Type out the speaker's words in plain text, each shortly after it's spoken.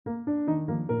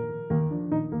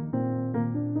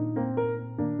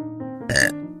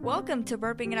Welcome to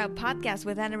Burping It Out podcast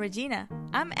with Anna Regina.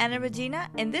 I'm Anna Regina,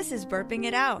 and this is Burping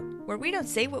It Out, where we don't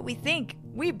say what we think,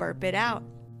 we burp it out.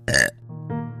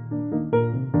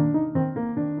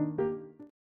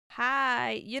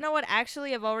 Hi. You know what?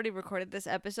 Actually, I've already recorded this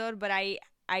episode, but I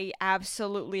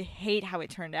absolutely hate how it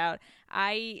turned out.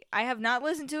 I have not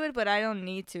listened to it, but I don't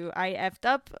need to. I effed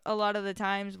up a lot of the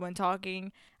times when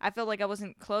talking. I felt like I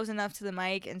wasn't close enough to the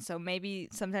mic, and so maybe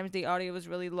sometimes the audio was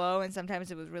really low and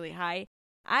sometimes it was really high.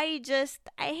 I hate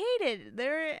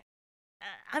it.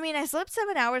 I slept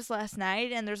 7 hours last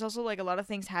night, and there's also like a lot of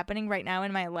things happening right now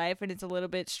in my life, and it's a little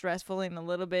bit stressful and a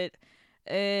little bit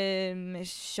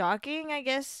shocking, I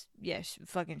guess. Yeah,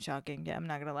 fucking shocking. Yeah, I'm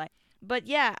not gonna lie. But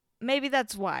yeah, maybe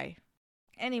that's why.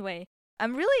 Anyway,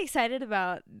 I'm really excited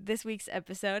about this week's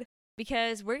episode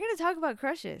because we're gonna talk about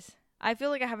crushes. I feel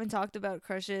like I haven't talked about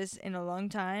crushes in a long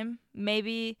time.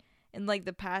 Maybe in like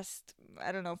the past,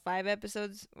 5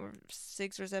 episodes or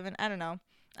 6 or 7. I don't know.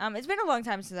 It's been a long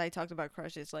time since I talked about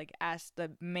crushes, like as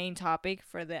the main topic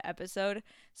for the episode.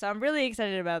 So I'm really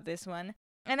excited about this one.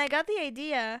 And I got the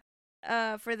idea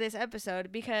for this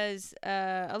episode because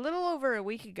a little over a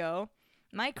week ago,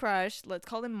 my crush, let's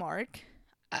call him Mark.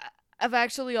 I've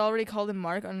actually already called him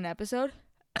Mark on an episode.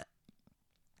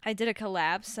 I did a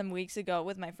collab some weeks ago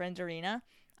with my friend Dorina,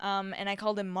 and I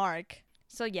called him Mark.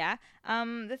 So yeah,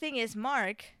 the thing is,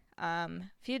 Mark, a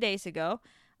few days ago,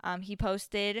 he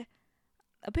posted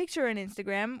a picture on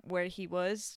Instagram where he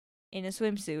was in a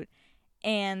swimsuit,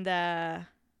 and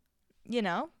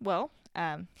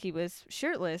he was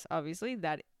shirtless. Obviously,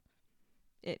 that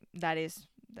is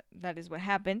what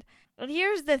happened. But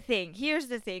here's the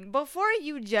thing. Before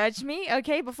you judge me,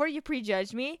 okay? Before you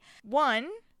prejudge me, one,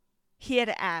 he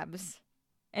had abs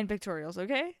and pectorials,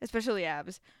 okay? Especially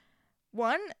abs.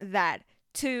 One, that.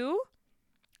 Two,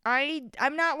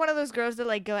 I'm not one of those girls that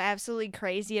like go absolutely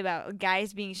crazy about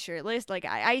guys being shirtless. Like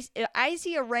I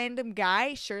see a random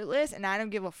guy shirtless and I don't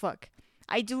give a fuck.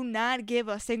 I do not give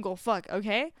a single fuck,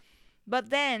 okay? But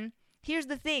then here's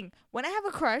the thing. When I have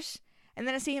a crush and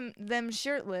then I see them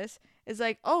shirtless, it's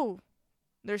like, "Oh,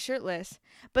 they're shirtless."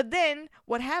 But then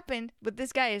what happened with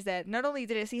this guy is that not only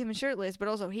did I see him shirtless, but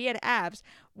also he had abs,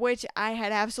 which I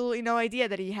had absolutely no idea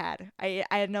that he had. I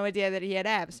had no idea that he had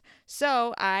abs.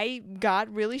 So I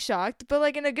got really shocked, but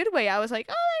like in a good way. I was like,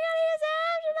 "Oh my god, he has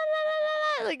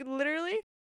abs!" Like literally.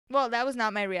 Well, that was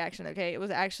not my reaction, okay? It was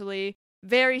actually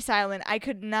very silent. I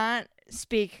could not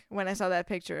speak when I saw that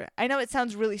picture. I know it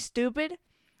sounds really stupid.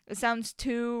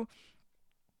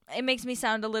 It makes me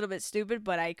sound a little bit stupid,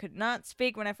 but I could not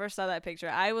speak when I first saw that picture.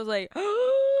 I was like,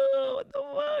 oh, what the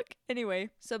fuck? Anyway,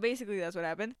 so basically that's what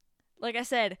happened. Like I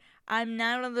said, I'm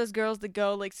not one of those girls that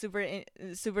go like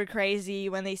super crazy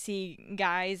when they see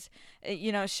guys,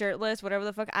 shirtless, whatever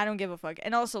the fuck. I don't give a fuck.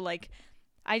 And also, like,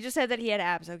 I just said that he had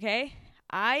abs, okay?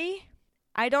 I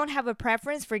don't have a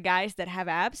preference for guys that have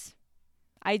abs.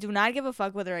 I do not give a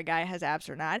fuck whether a guy has abs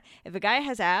or not. If a guy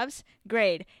has abs,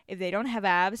 great. If they don't have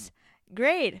abs,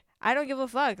 great. I don't give a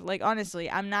fuck. Like, honestly,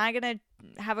 I'm not gonna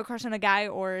have a crush on a guy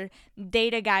or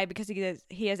date a guy because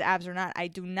he has abs or not. I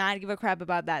do not give a crap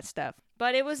about that stuff.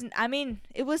 But it was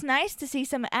nice to see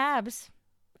some abs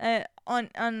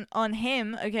on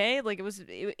him, okay? Like, it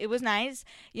was nice.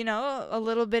 A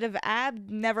little bit of ab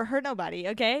never hurt nobody,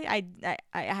 okay?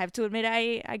 I have to admit,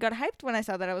 I got hyped when I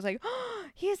saw that. I was like, oh,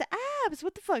 he has abs.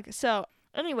 What the fuck? So,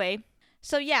 anyway.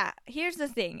 So, yeah, here's the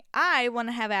thing. I want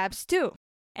to have abs, too.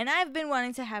 And I've been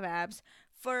wanting to have abs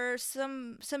for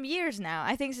some years now.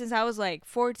 I think since I was like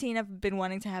 14, I've been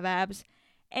wanting to have abs.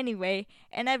 Anyway,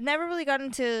 and I've never really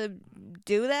gotten to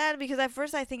do that because at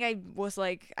first I think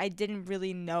I didn't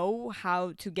really know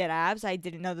how to get abs. I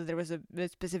didn't know that there was a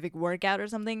specific workout or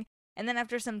something. And then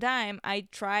after some time, I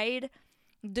tried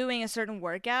doing a certain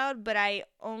workout, but I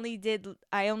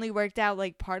only worked out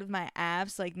like part of my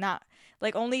abs, like not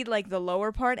like only like the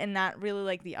lower part and not really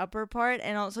like the upper part.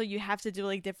 And also you have to do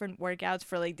like different workouts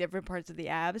for like different parts of the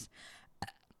abs,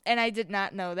 and I did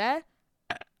not know that.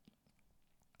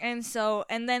 And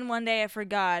then one day I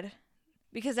forgot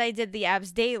because I did the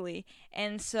abs daily,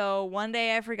 and so one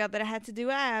day I forgot that I had to do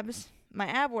my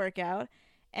ab workout.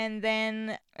 And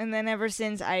then ever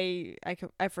since I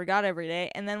forgot every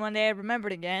day. And then one day I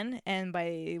remembered again. And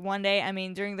by one day, I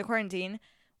mean during the quarantine,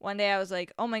 one day I was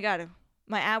like, oh my god,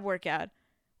 my ab workout.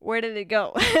 Where did it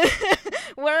go?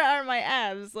 Where are my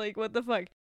abs? Like, what the fuck?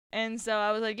 And so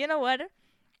I was like, you know what?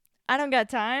 I don't got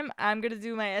time. I'm going to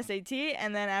do my SAT.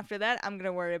 And then after that, I'm going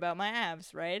to worry about my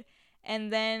abs, right?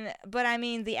 And then, but I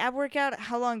mean, the ab workout,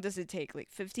 how long does it take? Like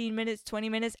 15 minutes, 20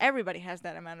 minutes? Everybody has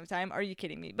that amount of time. Are you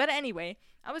kidding me? But anyway,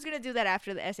 I was going to do that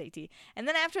after the SAT. And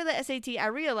then after the SAT, I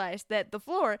realized that the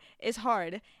floor is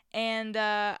hard. And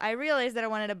I realized that I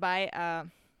wanted to buy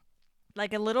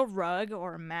like a little rug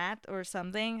or a mat or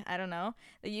something, I don't know,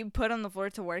 that you put on the floor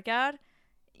to work out.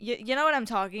 You know what I'm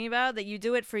talking about? That you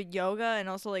do it for yoga and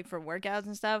also like for workouts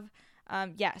and stuff.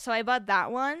 Yeah, so I bought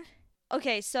that one.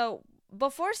 Okay, so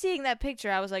before seeing that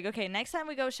picture, I was like, okay, next time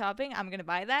we go shopping, I'm going to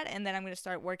buy that and then I'm going to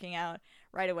start working out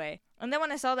right away. And then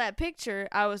when I saw that picture,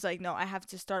 I was like, no, I have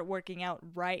to start working out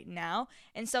right now.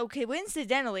 And so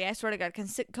coincidentally, I swear to God,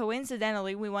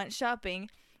 coincidentally, we went shopping.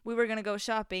 We were going to go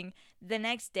shopping the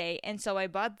next day. And so I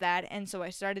bought that. And so I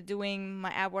started doing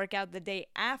my ab workout the day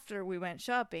after we went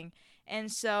shopping. And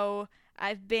so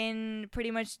I've been pretty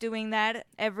much doing that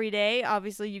every day.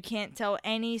 Obviously, you can't tell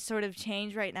any sort of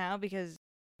change right now because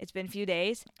it's been a few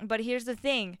days. But here's the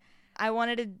thing. I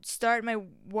wanted to start my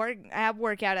ab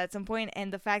workout at some point,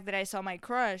 and the fact that I saw my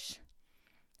crush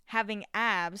having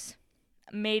abs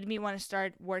made me want to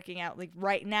start working out like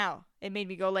right now. It made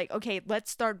me go like, okay, let's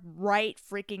start right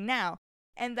freaking now.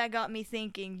 And that got me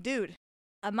thinking, dude,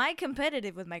 am I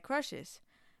competitive with my crushes?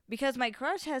 Because my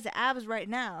crush has abs right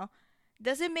now.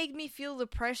 Does it make me feel the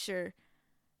pressure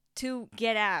to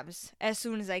get abs as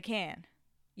soon as I can?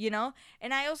 You know?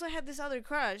 And I also had this other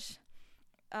crush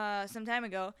some time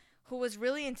ago who was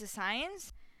really into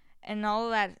science and all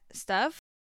of that stuff.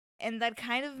 And that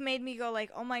kind of made me go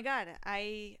like, oh my God,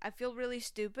 I feel really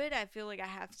stupid. I feel like I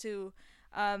have to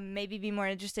maybe be more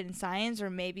interested in science,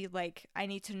 or maybe like I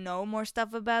need to know more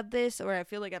stuff about this, or I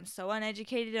feel like I'm so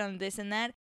uneducated on this and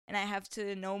that, and I have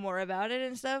to know more about it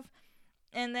and stuff.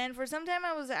 And then for some time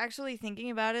I was actually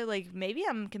thinking about it, like maybe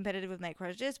I'm competitive with my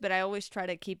crushes, but I always try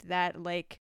to keep that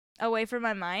like away from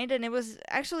my mind, and it was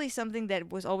actually something that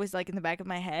was always like in the back of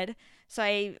my head. So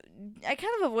I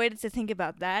kind of avoided to think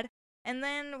about that. And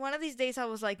then one of these days I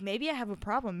was like, maybe I have a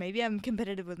problem. Maybe I'm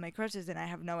competitive with my crushes and I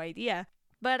have no idea.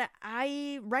 But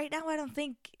right now I don't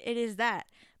think it is that,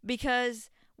 because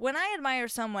when I admire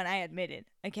someone, I admit it,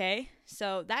 okay?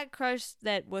 So that crush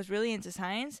that was really into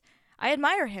science, I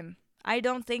admire him. I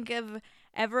don't think I've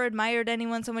ever admired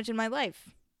anyone so much in my life.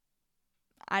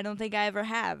 I don't think I ever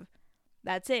have.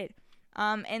 That's it.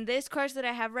 And this crush that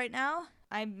I have right now,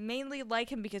 I mainly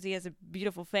like him because he has a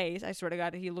beautiful face. I swear to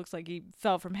God, he looks like he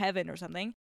fell from heaven or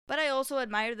something. But I also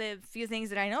admire the few things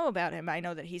that I know about him. I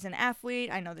know that he's an athlete.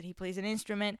 I know that he plays an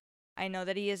instrument. I know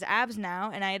that he has abs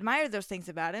now, and I admire those things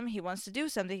about him. He wants to do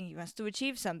something. He wants to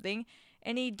achieve something,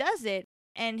 and he does it.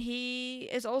 And he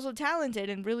is also talented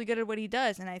and really good at what he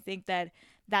does. And I think that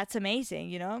that's amazing,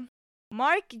 you know?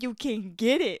 Mark, you can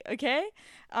get it, okay?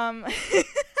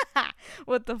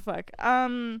 What the fuck?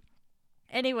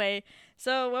 Anyway,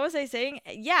 so what was I saying?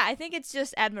 Yeah, I think it's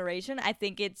just admiration. I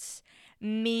think it's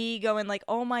me going like,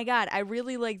 oh my God, I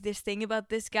really like this thing about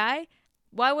this guy.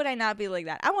 Why would I not be like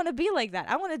that? I want to be like that.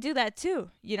 I want to do that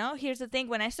too. You know, here's the thing.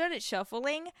 When I started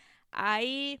shuffling,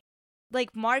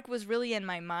 like Mark was really in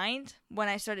my mind when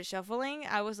I started shuffling.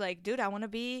 I was like, dude, I want to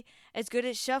be as good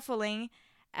at shuffling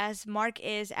as Mark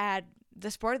is at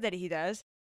the sport that he does.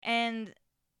 And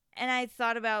I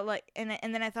thought about like, and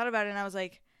then I thought about it and I was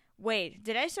like, wait,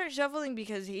 did I start shuffling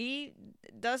because he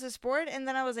does a sport? And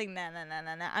then I was like, nah.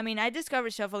 I mean, I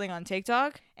discovered shuffling on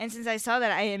TikTok, and since I saw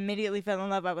that, I immediately fell in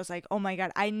love. I was like, oh my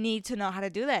God, I need to know how to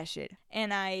do that shit.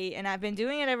 And I've been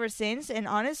doing it ever since, and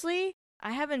honestly,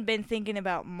 I haven't been thinking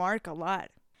about Mark a lot.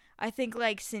 I think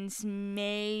like since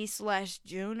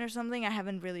May/June or something, I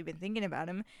haven't really been thinking about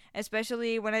him.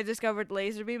 Especially when I discovered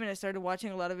Laserbeam and I started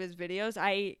watching a lot of his videos,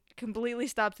 I completely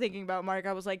stopped thinking about Mark.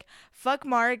 I was like, fuck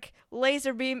Mark,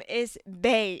 Laserbeam is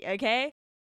bae, okay?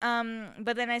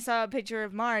 But then I saw a picture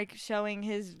of Mark showing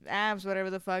his abs, whatever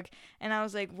the fuck, and I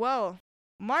was like, whoa,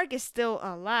 Mark is still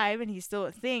alive and he's still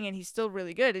a thing and he's still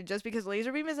really good. And just because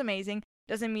Laserbeam is amazing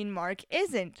doesn't mean Mark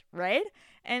isn't, right?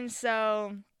 And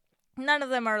so none of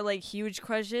them are like huge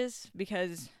crushes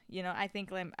because, you know, I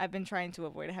think I've been trying to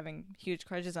avoid having huge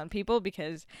crushes on people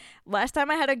because last time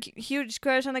I had a huge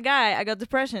crush on a guy, I got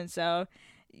depression. So,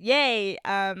 yay,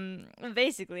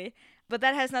 basically. But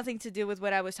that has nothing to do with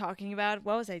what I was talking about.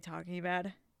 What was I talking about?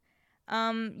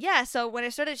 Yeah, so when I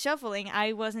started shuffling,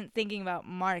 I wasn't thinking about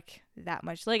Mark that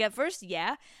much. Like at first,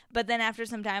 yeah, but then after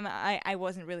some time, I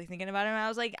wasn't really thinking about him. I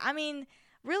was like, I mean,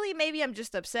 really, maybe I'm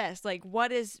just obsessed. Like, what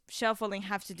does shuffling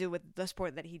have to do with the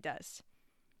sport that he does?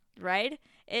 Right?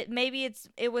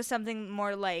 It was something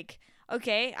more like,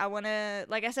 okay, I want to,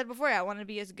 like I said before, I want to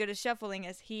be as good at shuffling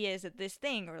as he is at this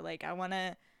thing, or like I want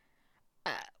to,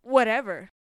 whatever.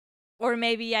 Or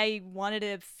maybe I wanted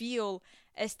to feel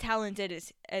as talented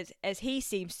as he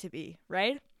seems to be,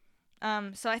 right?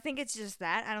 So I think it's just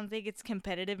that. I don't think it's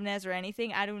competitiveness or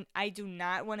anything. I do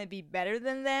not want to be better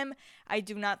than them. I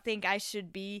do not think I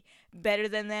should be better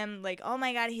than them. Like, oh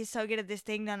my god, he's so good at this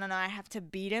thing. No, no, no. I have to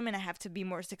beat him and I have to be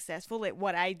more successful at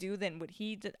what I do than what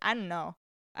he did. I don't know.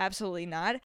 Absolutely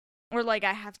not. Or like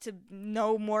I have to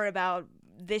know more about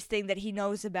this thing that he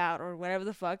knows about or whatever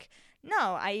the fuck.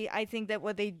 No, I think that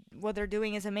what they're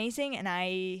doing is amazing, and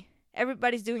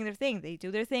everybody's doing their thing. They do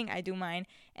their thing, I do mine,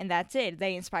 and that's it.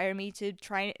 They inspire me to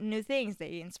try new things.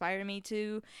 They inspire me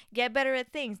to get better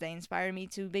at things. They inspire me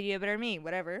to be a better me,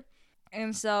 whatever.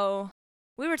 And so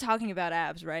we were talking about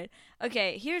abs, right?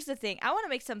 Okay, here's the thing. I want to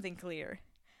make something clear.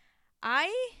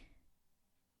 Abs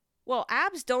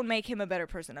don't make him a better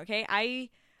person, okay?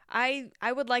 I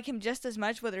would like him just as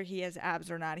much whether he has abs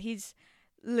or not. He's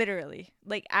literally,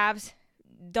 like, abs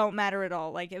don't matter at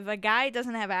all. Like, if a guy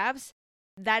doesn't have abs,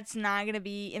 that's not going to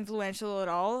be influential at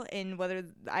all in whether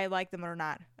I like them or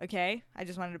not, okay? I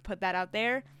just wanted to put that out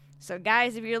there. So,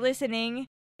 guys, if you're listening,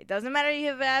 it doesn't matter if you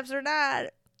have abs or not.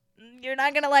 You're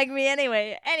not going to like me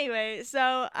anyway. Anyway,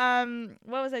 so,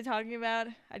 what was I talking about?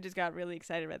 I just got really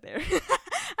excited right there. I don't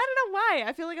know why.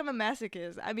 I feel like I'm a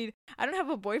masochist. I mean, I don't have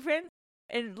a boyfriend.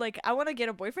 And, like, I want to get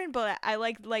a boyfriend, but I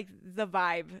like, the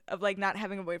vibe of, like, not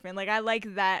having a boyfriend. Like, I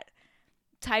like that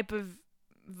type of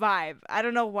vibe. I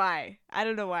don't know why.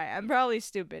 I'm probably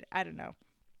stupid. I don't know.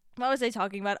 What was I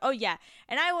talking about? Oh, yeah.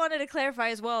 And I wanted to clarify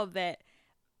as well that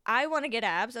I want to get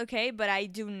abs, okay? But I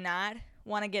do not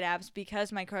want to get abs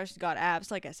because my crush got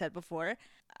abs, like I said before.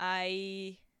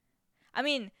 I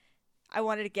mean, I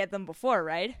wanted to get them before,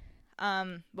 right?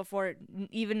 Before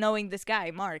even knowing this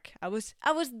guy, Mark. I was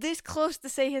this close to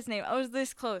say his name. I was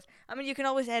this close. I mean, you can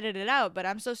always edit it out, but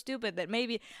I'm so stupid that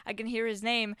maybe I can hear his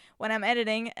name when I'm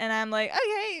editing, and I'm like,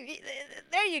 okay,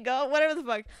 there you go, whatever the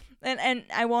fuck, and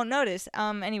I won't notice.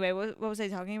 Anyway, what was I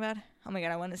talking about? Oh my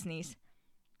god, I want to sneeze.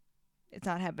 It's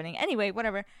not happening. Anyway,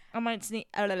 whatever. I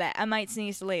might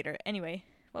sneeze later. Anyway,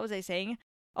 what was I saying?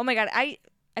 Oh my god,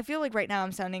 I feel like right now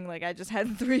I'm sounding like I just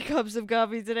had 3 cups of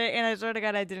coffee today, and I swear to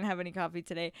God I didn't have any coffee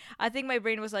today. I think my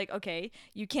brain was like, okay,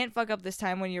 you can't fuck up this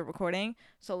time when you're recording,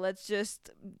 so let's just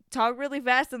talk really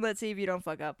fast and let's see if you don't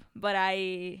fuck up. But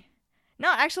no,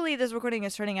 actually, this recording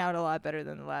is turning out a lot better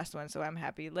than the last one, so I'm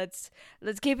happy. Let's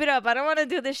keep it up. I don't want to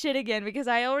do this shit again because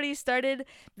I already started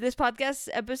this podcast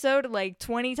episode like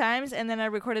 20 times, and then I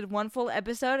recorded one full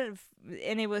episode,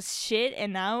 and it was shit,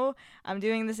 and now I'm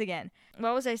doing this again.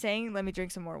 What was I saying? Let me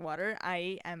drink some more water.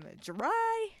 I am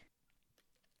dry.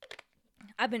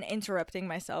 I've been interrupting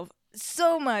myself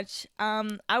so much.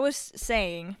 I was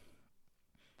saying,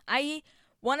 I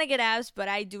want to get abs, but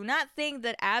I do not think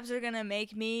that abs are going to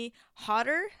make me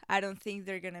hotter. I don't think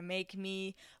they're going to make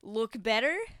me look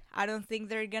better. I don't think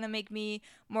they're going to make me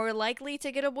more likely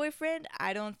to get a boyfriend.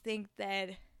 I don't think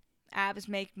that abs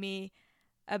make me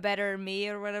a better me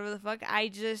or whatever the fuck. I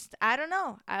don't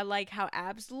know. I like how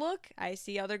abs look. I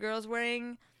see other girls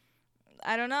wearing,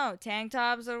 I don't know, tank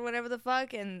tops or whatever the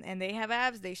fuck, and they have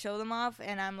abs. They show them off,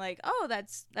 and I'm like, oh,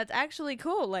 that's actually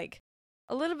cool. Like,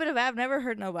 a little bit of ab never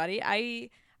hurt nobody. I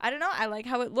don't know. I like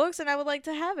how it looks, and I would like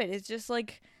to have it. It's just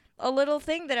like a little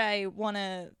thing that I want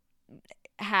to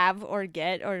have or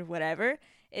get or whatever.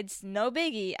 It's no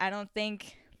biggie. I don't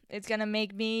think it's going to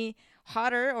make me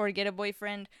hotter or get a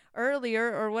boyfriend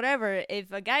earlier or whatever.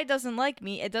 If a guy doesn't like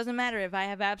me, it doesn't matter if I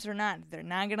have abs or not. They're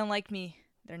not going to like me.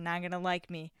 They're not going to like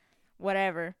me.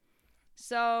 Whatever.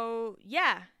 So,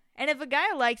 yeah. And if a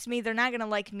guy likes me, they're not going to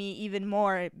like me even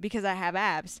more because I have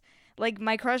abs. Like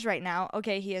my crush right now,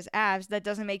 okay, he has abs. That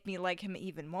doesn't make me like him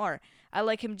even more. I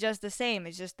like him just the same.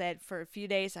 It's just that for a few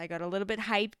days I got a little bit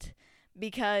hyped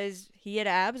because he had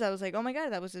abs. I was like, oh my god,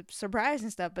 that was a surprise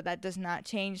and stuff. But that does not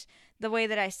change the way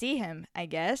that I see him, I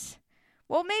guess.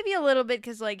 Well, maybe a little bit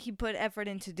because like he put effort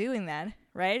into doing that,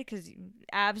 right? Because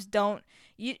abs don't.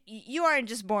 You aren't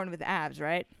just born with abs,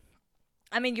 right?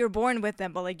 I mean, you're born with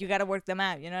them, but like you got to work them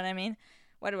out. You know what I mean?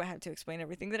 Why do I have to explain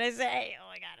everything that I say? Oh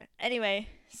my god. Anyway,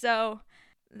 so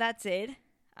that's it.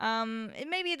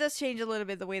 Maybe it does change a little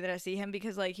bit the way that I see him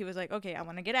because like he was like, okay, I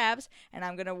want to get abs and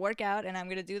I'm gonna work out and I'm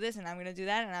gonna do this and I'm gonna do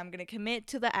that and I'm gonna commit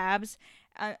to the abs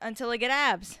until I get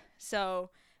abs.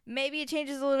 So maybe it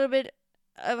changes a little bit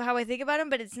of how I think about him,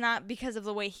 but it's not because of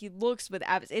the way he looks with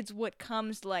abs. It's what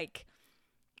comes like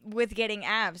with getting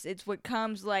abs. It's what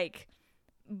comes like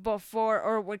before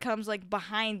or what comes like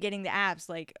behind getting the abs.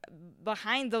 Like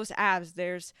behind those abs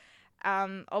there's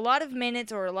a lot of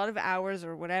minutes or a lot of hours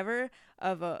or whatever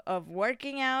of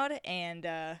working out and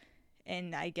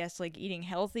I guess like eating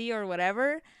healthy or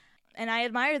whatever, and I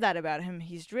admire that about him.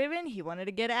 He's driven, he wanted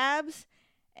to get abs,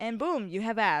 and boom, you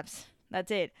have abs.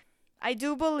 That's it. I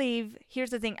do believe, here's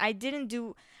the thing,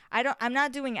 I'm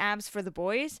not doing abs for the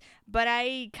boys, but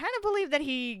I kind of believe that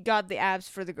he got the abs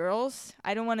for the girls.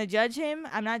 I don't want to judge him.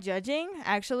 I'm not judging,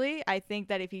 actually. I think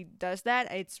that if he does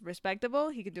that, it's respectable.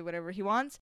 He can do whatever he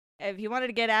wants. If he wanted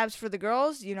to get abs for the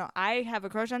girls, I have a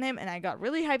crush on him, and I got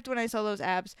really hyped when I saw those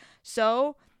abs.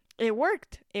 So it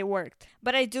worked. It worked.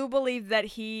 But I do believe that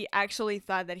he actually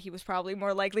thought that he was probably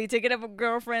more likely to get a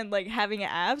girlfriend, like, having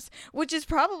abs, which is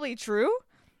probably true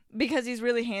because he's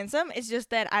really handsome. It's just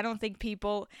that I think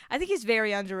he's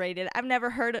very underrated. I've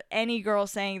never heard any girl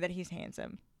saying that he's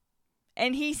handsome.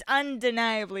 And he's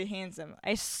undeniably handsome.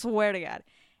 I swear to God.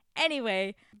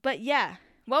 Anyway, but yeah.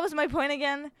 What was my point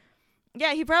again?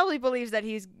 Yeah, he probably believes that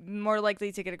he's more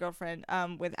likely to get a girlfriend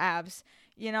with abs.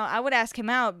 I would ask him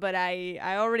out, but I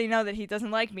already know that he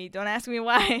doesn't like me. Don't ask me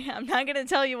why. I'm not going to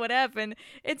tell you what happened.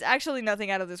 It's actually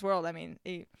nothing out of this world. I mean,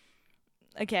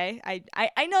 okay,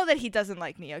 I know that he doesn't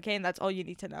like me, okay? And that's all you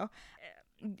need to know.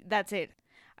 That's it.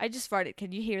 I just farted.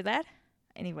 Can you hear that?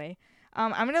 Anyway,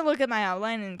 I'm going to look at my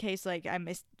outline in case, like, I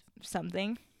missed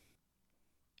something.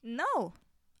 No,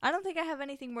 I don't think I have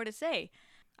anything more to say.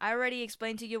 I already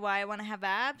explained to you why I want to have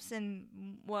abs and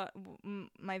what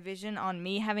my vision on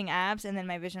me having abs and then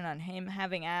my vision on him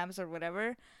having abs or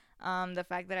whatever. The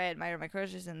fact that I admire my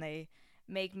crushes and they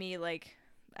make me, like,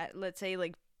 let's say,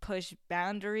 like, push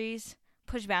boundaries.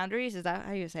 Push boundaries? Is that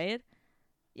how you say it?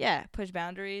 Yeah, push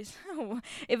boundaries.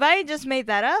 If I just made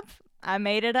that up, I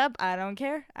made it up. I don't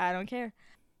care.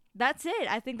 That's it.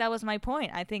 I think that was my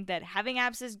point. I think that having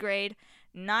abs is great.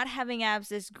 Not having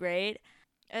abs is great.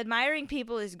 Admiring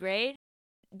people is great.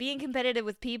 Being competitive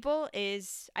with people I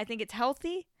think it's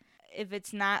healthy if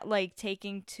it's not, like,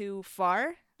 taking too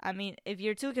far. I mean, if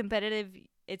you're too competitive,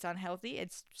 it's unhealthy.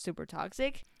 It's super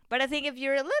toxic. But I think if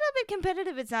you're a little bit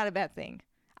competitive, it's not a bad thing.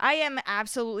 I am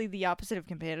absolutely the opposite of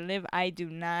competitive. I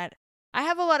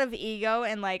have a lot of ego,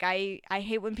 and, like, I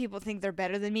hate when people think they're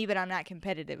better than me, but I'm not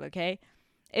competitive, okay?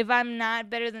 If I'm not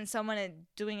better than someone at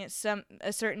doing a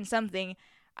certain something,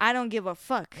 I don't give a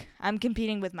fuck. I'm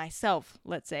competing with myself,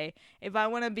 let's say. If I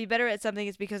want to be better at something,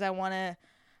 it's because I want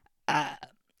to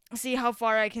see how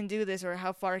far I can do this or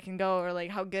how far I can go or, like,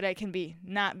 how good I can be.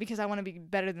 Not because I want to be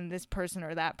better than this person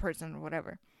or that person or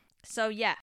whatever. So,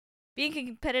 yeah. Being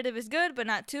competitive is good, but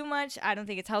not too much. I don't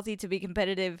think it's healthy to be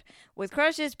competitive with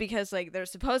crushes because, like, they're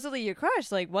supposedly your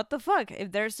crush. Like, what the fuck?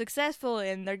 If they're successful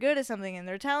and they're good at something and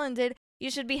they're talented, you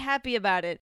should be happy about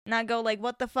it. Not go like,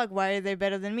 what the fuck? Why are they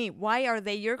better than me? Why are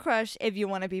they your crush if you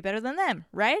want to be better than them,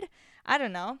 right? I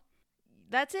don't know.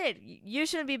 That's it. You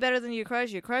shouldn't be better than your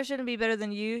crush. Your crush shouldn't be better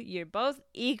than you. You're both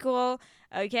equal,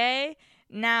 okay?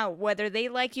 Now, whether they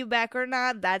like you back or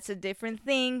not, that's a different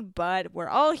thing, but we're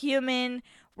all human.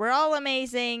 We're all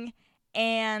amazing,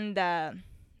 and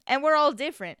we're all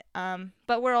different,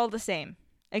 but we're all the same,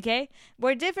 okay?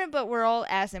 We're different, but we're all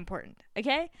as important,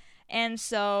 okay? And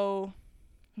so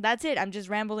that's it. I'm just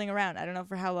rambling around. I don't know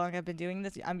for how long I've been doing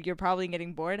this. You're probably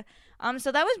getting bored.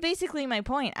 So that was basically my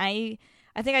point. I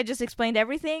think I just explained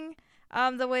everything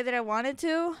the way that I wanted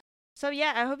to. So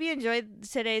yeah, I hope you enjoyed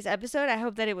today's episode. I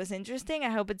hope that it was interesting. I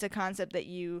hope it's a concept that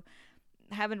you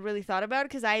haven't really thought about,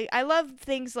 because I love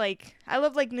things like, I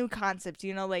love, like, new concepts,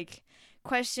 like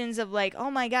questions of, like,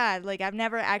 oh my god, like, I've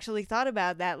never actually thought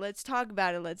about that. Let's talk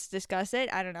about it. Let's discuss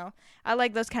it. I don't know. I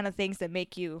like those kind of things that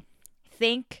make you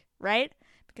think, right?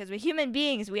 Because we're human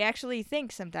beings. We actually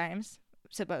think sometimes,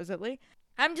 supposedly.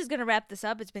 I'm just going to wrap this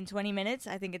up. It's been 20 minutes.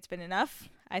 I think it's been enough.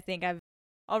 I think I've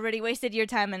already wasted your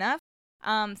time enough.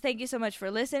 Thank you so much for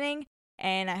listening,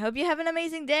 and I hope you have an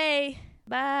amazing day.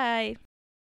 Bye.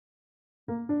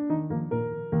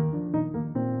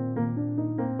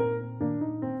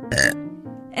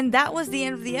 And that was the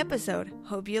end of the episode.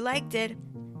 Hope you liked it.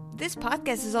 This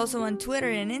podcast is also on Twitter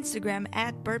and Instagram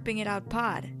at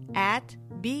burpingitoutpod, at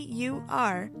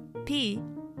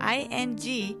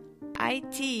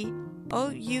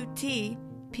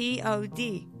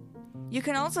BURPINGITOUTPOD. You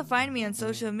can also find me on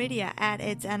social media at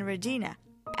It's Anna Regina,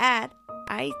 at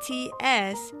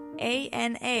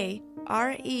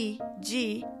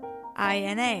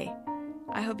ITSANAREGINA.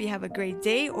 I hope you have a great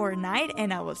day or night,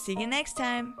 and I will see you next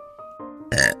time.